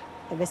wo ho a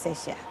e be se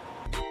hia.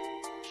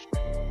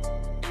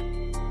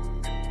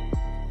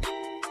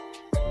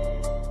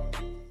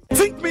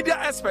 Think media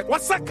expert.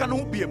 What's that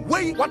can be?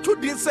 Wait, what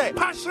would you say?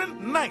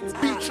 Passion Night,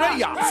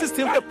 Betrayal,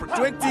 16th April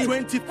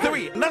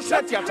 2023,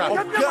 National Theatre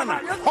of Ghana.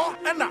 Ho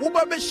Anna,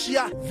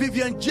 Ubabeshia,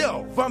 Vivian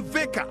Gel, Van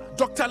Veka,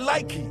 Dr.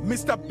 Likey,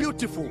 Mr.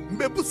 Beautiful,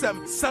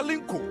 Mbebusem,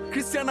 Salinko,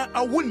 Christiana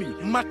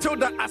Awuni,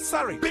 Matilda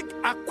Asari, Big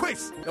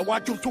Aquis, the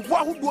Wajum to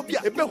Wahoo,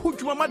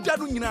 Ebehu Mama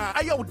Januna,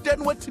 I owe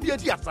Den what to the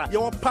Diasa,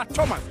 your Pat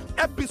Thomas,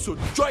 episode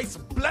Joyce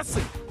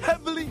Blessing,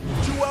 Heavily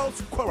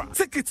Jewels Cora.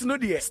 Tickets no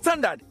dear,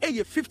 standard,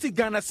 50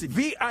 Ghana C,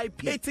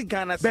 VIP 80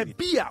 Ghana C,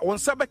 Bebia on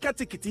Sabaka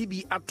ticket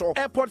EB at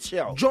Airport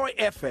Shell, Joy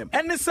FM,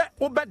 and it's a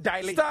Uber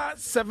dialing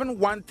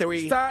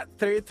 *713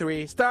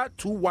 *33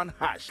 *21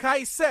 hash.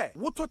 Kai say,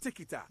 Woto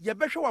ticketa,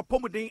 Yabesha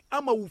Pomodin,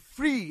 Ama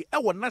free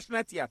our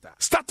National Theatre,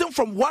 starting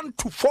from 1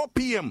 to 4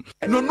 p.m.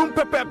 No num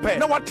pepe,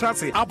 no what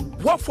transit, a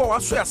what for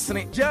us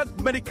Jet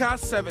Medical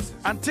Services,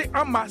 Ante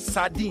Ama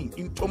Sardine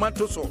in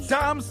tomato sauce,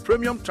 Dams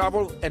Premium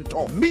Travel and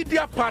Tour.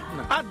 Media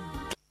partner at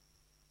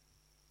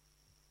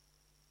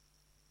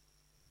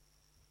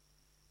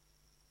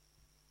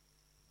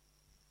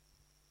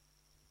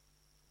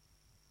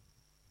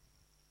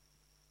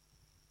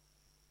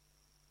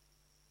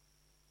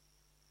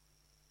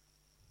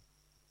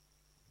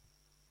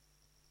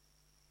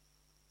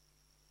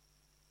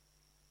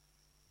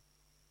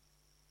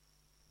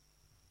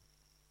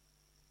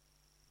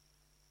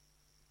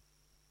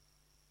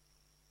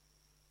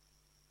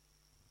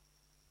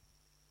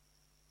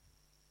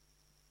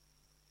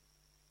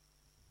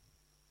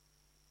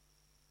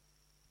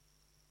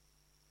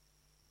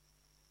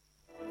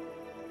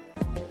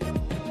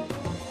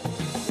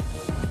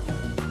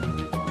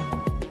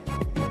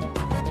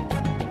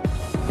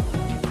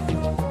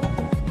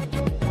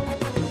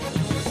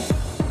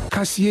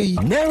Cassie.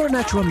 Nero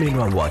Natural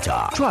Mineral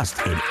Water. Trust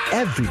in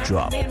every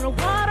drop. Mineral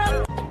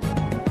water.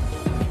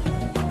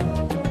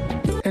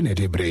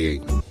 Energy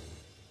break.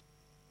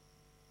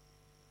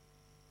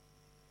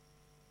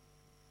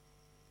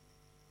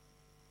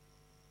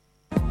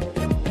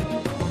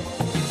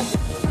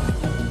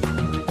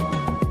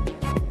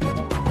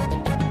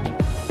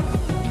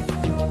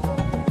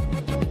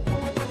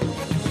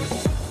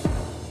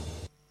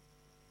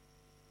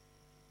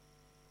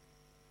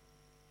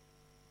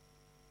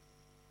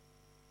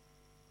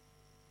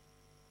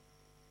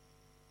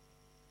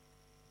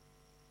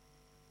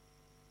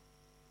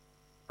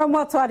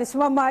 Promoto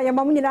adishmama ya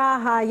mamnyina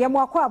ha ya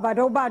mwakwa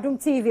bado Adum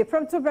TV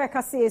from to break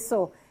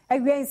so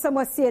egwen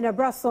samosie na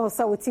Brussels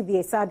sa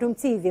utibie sa Adum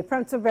TV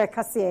from to break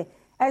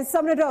and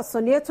some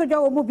do ne to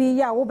dwa wo bi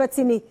ya wo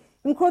betini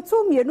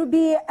nkrotu mienu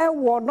bi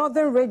ewo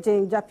northern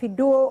region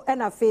Japido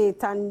and afe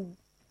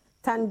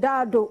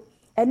Tandado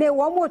ene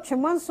wo mo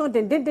twemanso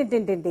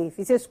den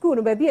fi se school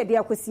no ba bi e de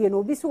akosie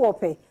no obi so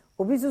wope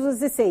obi so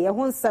se ye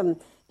ho nsam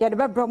ya de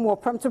bebro mo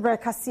from to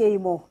break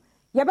mo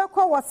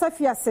Yabako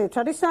Wasafiase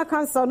Traditional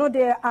Council no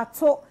de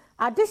ato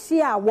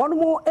adehia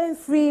wonmo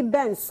enfree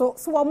ben so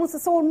wo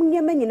so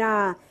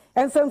munyamenyina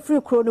enfem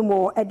free krono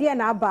mo ede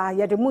na aba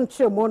yede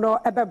munchiremo no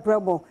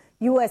ebebremo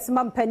US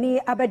mampani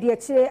abede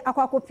akire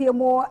akwakopie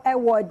mo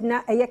eward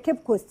na eye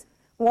Cape Coast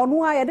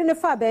wonu a yede ne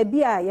fa ba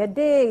bia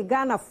yede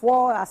Ghana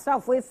fo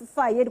asrafo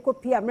efifa yede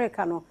kopie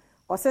America no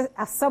ose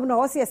asam no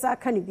ose yesa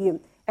aka ne biem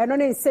eno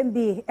ne nsem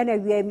bi ena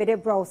wie mede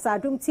bro sa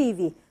Adum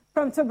TV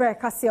from to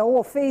break asia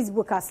wo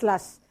Facebook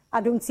 /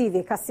 Adum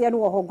TV Kasiano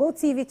Woho Go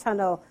TV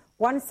channel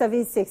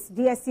 176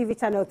 DSTV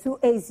channel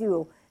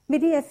 280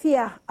 Media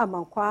Fia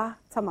Amankwa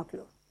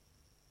Tamaklo.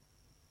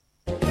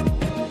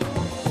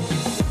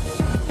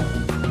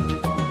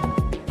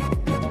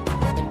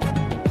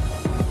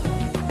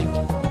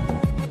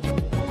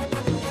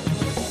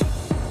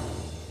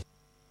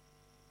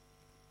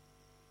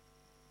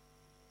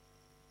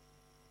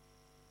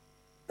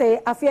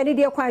 Afiani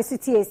dia kwa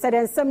sitie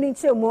saden samni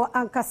chemo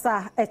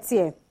ankasa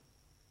etie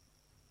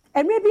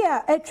Maybe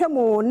a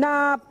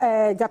na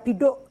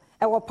Japido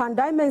ewo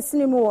pandaimensi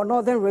ni mu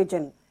northern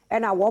region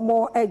and a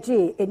womo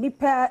eje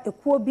enipa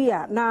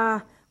ekuobia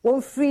na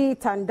won free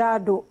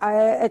Tandado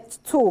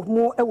to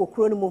mu ewo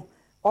kuro ni mu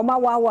oma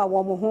wawa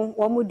womo ho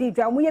womo di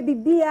dwa mu ye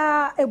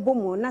bibia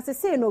ebomu na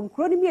sese no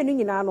kuro ni mienu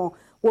nyina no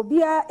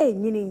obia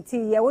enyini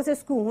nti ye wo se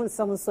school hu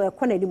nsam so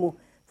ekonani mu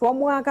to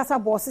womo ankasa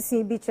boss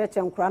sin bi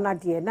cheche nkura na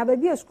de na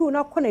bibia school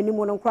na konani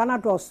mu no nkura na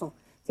doso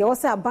ti wo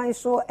se aban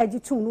so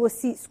egitum no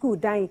si school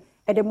dan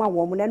edema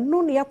womu na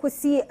no ne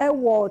yakosi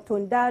ewo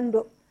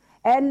Tondando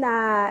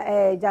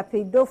ena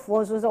Japido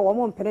fo so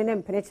womu mpene ne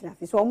mpene china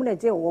fi so womu na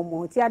je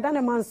womu ti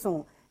adane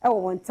manso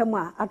ewo wontam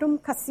a Adum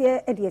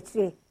kase ede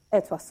akire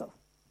etwaso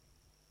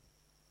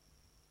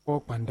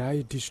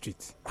Pandai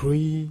district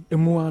Kroi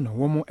Emuana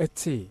womo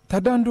ete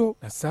Tadando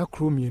na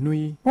sakro mienu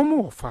yi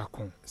womo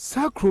ofako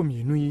sakro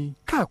mienu yi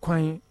ka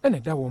kwan ene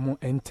da womo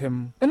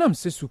entem enam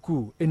se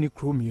suku eni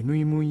kro mienu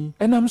yi mu yi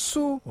enam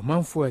so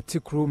omanfo ete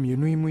kro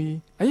mienu yi mu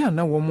yi aya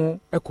na womo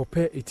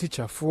ekope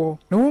etichafo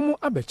na womo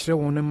abekire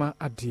won ma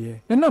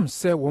ade enam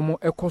se womo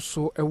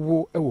ekoso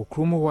ewo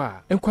kromo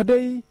wa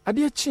enkwadai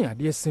ade chi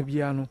ade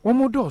sebia no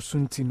womo do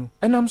suntinu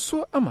enam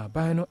so ama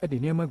ban no ede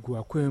nema gu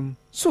akwam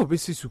so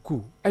besi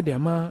suku ede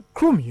ama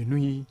krom yenu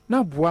yi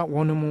na boa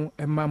wonomu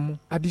emamu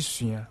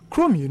adesua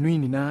krom yenu yi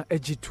na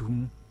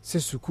agitum se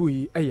suku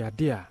yi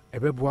ayade a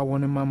ebeboa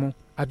wonemamu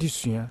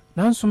adesua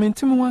na nso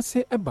mentimu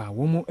wase eba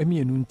womu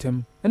emienu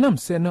ntem enam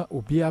se na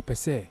obia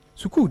pese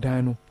suku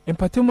dan no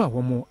empatemu a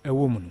womu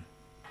ewomu no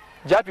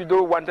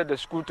Japido wanted the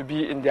school to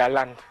be in their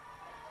land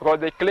because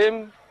they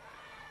claim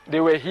they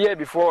were here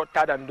before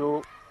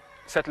Tadando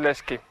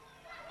settlers came,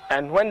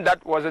 and when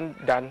that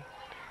wasn't done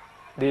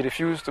they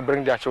refused to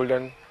bring their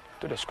children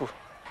to the school.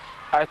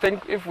 I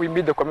think if we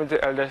meet the community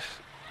elders,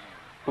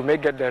 we may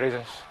get the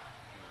reasons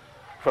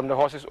from the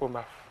horse's own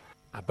mouth.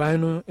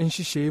 Abano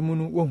enshishe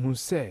munu wohu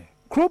se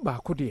kro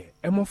baako de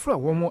emofra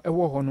womo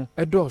ewo ho no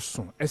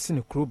edoso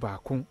esine kro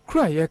baako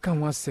kro aye ka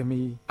ho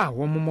asemi a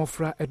womo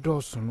mofra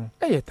edoso no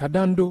eye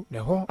Tadando ne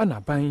ho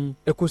anaban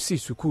ekosi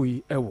suku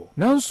yi ewo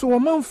nanso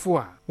womanfo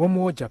a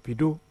womo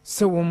Japido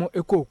se womo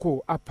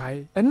ekoko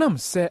apai enam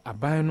se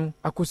aban no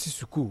akosi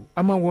suku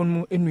ama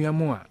wonmu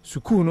enuamu a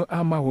suku no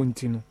ama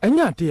hontino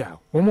enya de a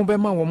womo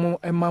bema womo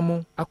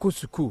emamo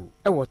akosuku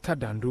ewo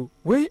Tadando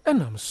we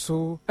enam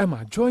so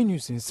ema join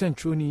news in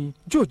central ni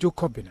Jojo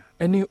Kobina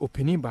eni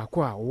opini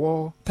baako a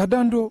wo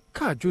Tadando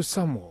ka jo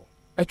Samuel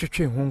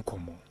etwetwe ho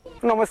nkomo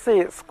no mo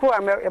say school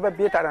am eba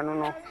bi Tadando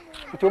no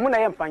nti mo na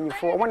ye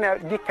mpanyifo mo na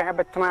di kan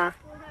betena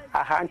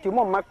aha nti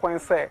mo makwan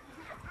se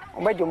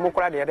o ba di mo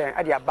kura de den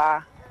ade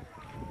aba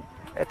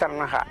etan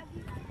na ha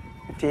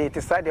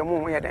ti sade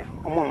mo ye den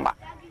o mo mba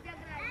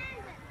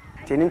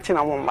ti ni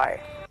ntina mo mba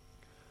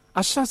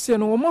Ashase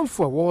no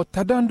womanfo a wo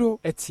Tadando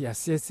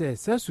etiase se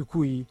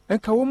sasuku yi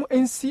enka wom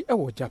ensi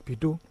ewo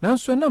Japido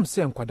nanso enam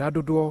se enkwada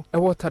dodo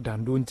ewo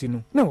Tadando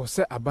ntino na wo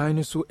se aban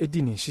no so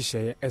edi ne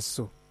hihye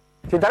eso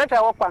ti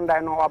director wo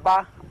Pandai no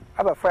aba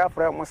aba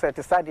frɛ mo se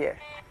ti sade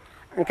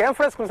nke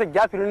first school say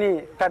Japido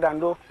ni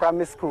Tadando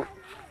primary school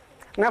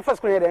na first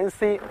school dey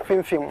nsi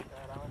fimfim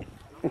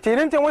nti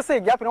ni nti say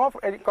Japido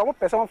ko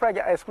person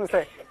from school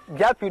say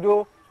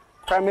Japido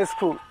primary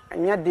school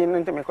nya din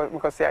nti me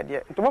say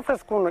ade nti mo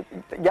first school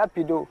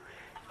Japido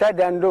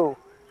Tadando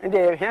ndi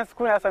hia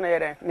school asa na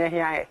yere na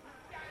hia e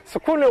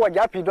school no wa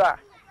Japido a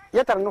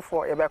yetar no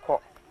for e be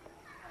ko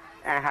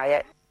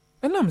haye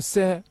enam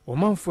se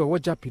omanfo e wo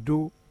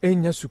Japido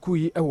enya suku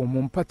yi ewo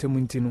mo mpatam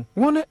ntino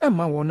won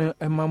ema won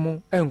ema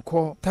mo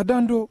enko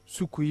Tadando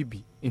suku yi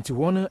bi nti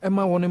won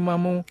ema won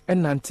mamo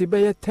enante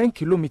be 10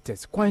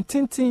 kilometers kwan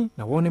tintin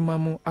na won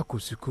mamo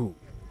akosuku.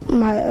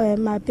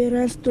 My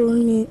parents told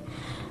me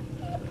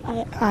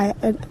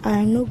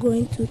I'm not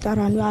going to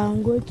Tadando,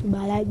 I'm going to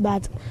Balai,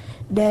 but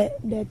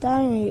the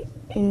time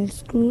in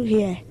school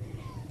here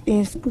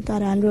in school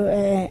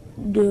Tadando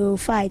the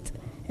fight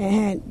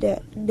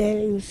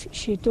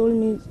she told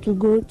me to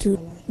go to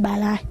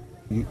Balai.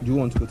 Do you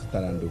want to go to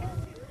Tadando?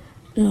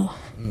 No.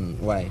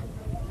 Why?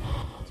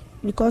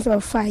 Because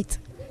of fight.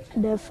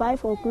 The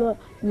 5 o'clock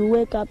you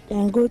wake up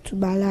and go to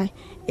Balai.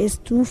 It's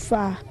too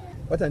far.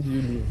 What time did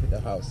you leave the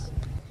house?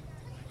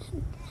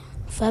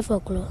 5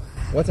 o'clock.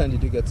 What time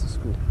did you get to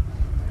school?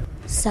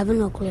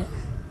 7 o'clock.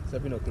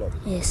 7 o'clock?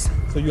 Yes.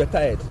 So you are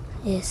tired?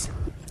 Yes.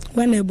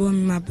 When they born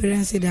me, my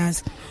parents said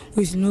that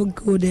we should not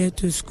go there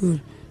to school.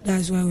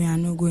 That's why we are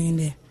not going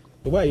there.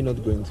 So why are you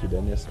not going to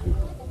the next school?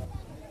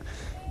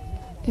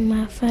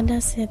 My father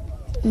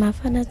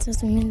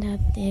told me that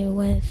they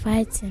were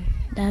fighting,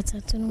 that I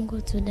couldn't go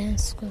to their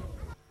school.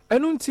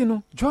 Enunti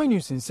no join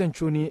news in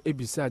Central ni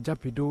ebisa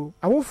Japido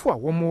awofo a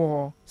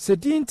womo se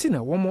di nti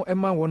na womo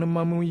ema won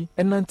mamu yi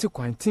enante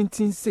kwan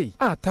tintin sei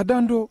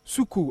Tadando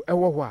suku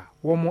ewo ho a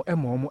womo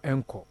ema womo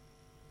enko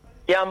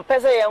yam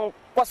pese yan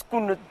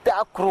kwaskunu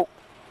da kro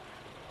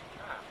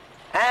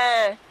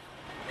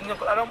Ni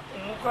ko adam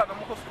mu ko adam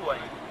ko school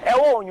ayi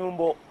ewo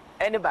nyumbo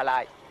eni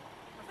balai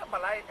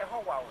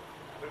eho wa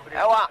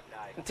ewa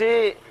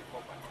nti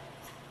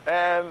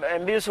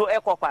mbi so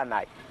ekokwa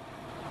nai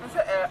nse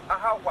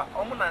ahawa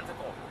omunante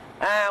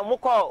ko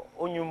muko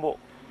onyumbo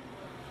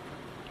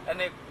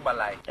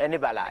eni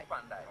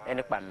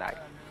balai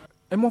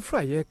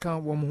Emofra ye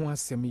kan wo ho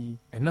asem yi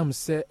enam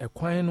se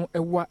ekwan no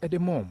ewa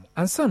edemom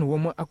ansa no wo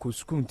mo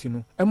akosuku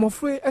ntino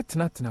emofra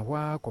etenatena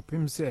wa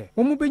kopim se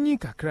wo mo benyi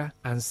kakra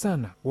ansa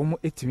na wo mo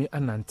etimi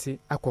anante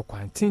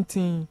akokwan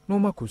tintin no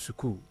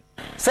makosuku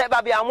se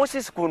babia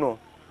amusi school no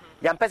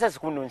ya mpesa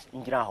school no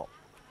njira ho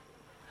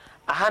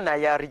aha na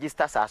ya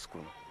register sa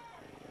school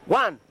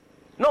 1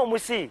 no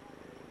musi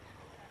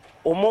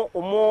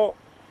omo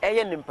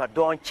eye nimpa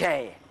don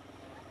chen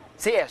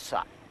se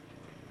yesa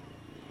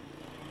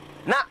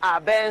na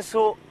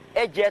abenso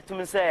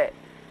ejetum se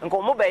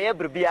nko mo be ye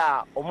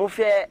brbia omo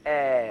fe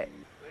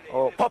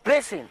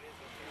population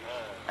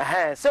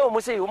se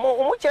omo se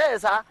omo kire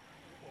sa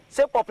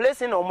se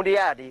population omo de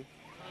yade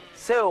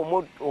se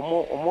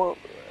omo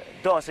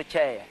don se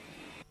che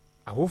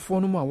awofo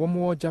no ma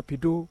womo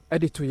Japido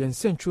edito yen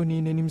Central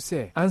ni nanim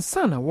se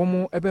ansa na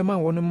womo ebema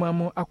won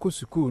mamo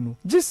akosuku no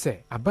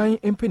gise aban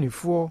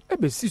empenifo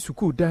ebesi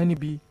suku dan ni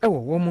bi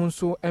ewo womo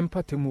nso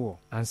empatemu wo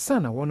ansa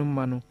na won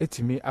ma no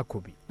etimi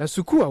akobi na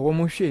suku a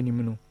womo hwe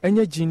enim no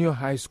enye junior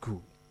high school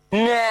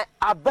ne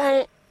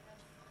aban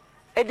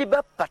edibe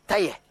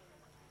pataye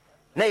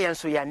na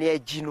yenso ya na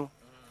agi no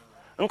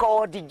nka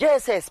odi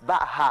JSS ba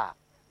ha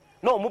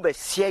na omo ba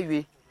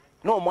siawe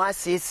na omo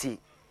asesi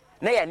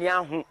na ya ni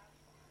ahu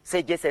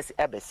se Jesus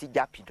ebesi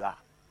Japido a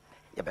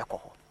yebekọ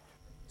ho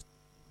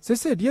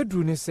sese de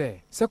aduru ne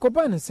se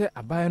koba ne se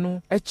aban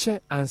no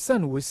eche ansa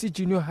no wasi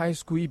junior high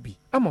school ibi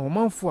ama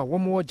womanfo a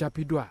womo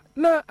Japido a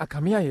na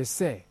akamia ye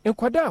se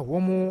enkwada a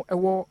womo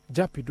ewo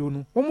Japido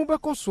no womo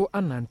bekoso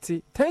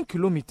anante 10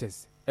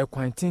 kilometers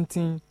ekwan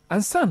tintin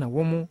ansa na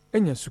womo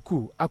enya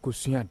suku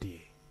akosua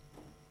de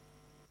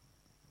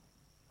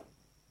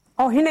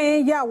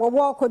Ohine ya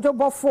wo kojo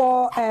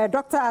bofo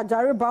Dr.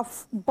 Ajari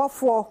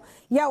bofo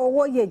ya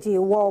wo yeje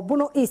wo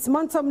Buno East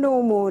Mantam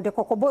no mu de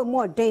kokobo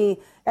mu den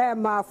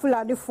ma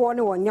Fulani fo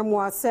ne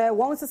wonyamo ase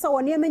won sesa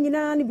won ema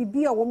nyina ne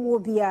bibia wo mu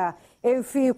obia emfi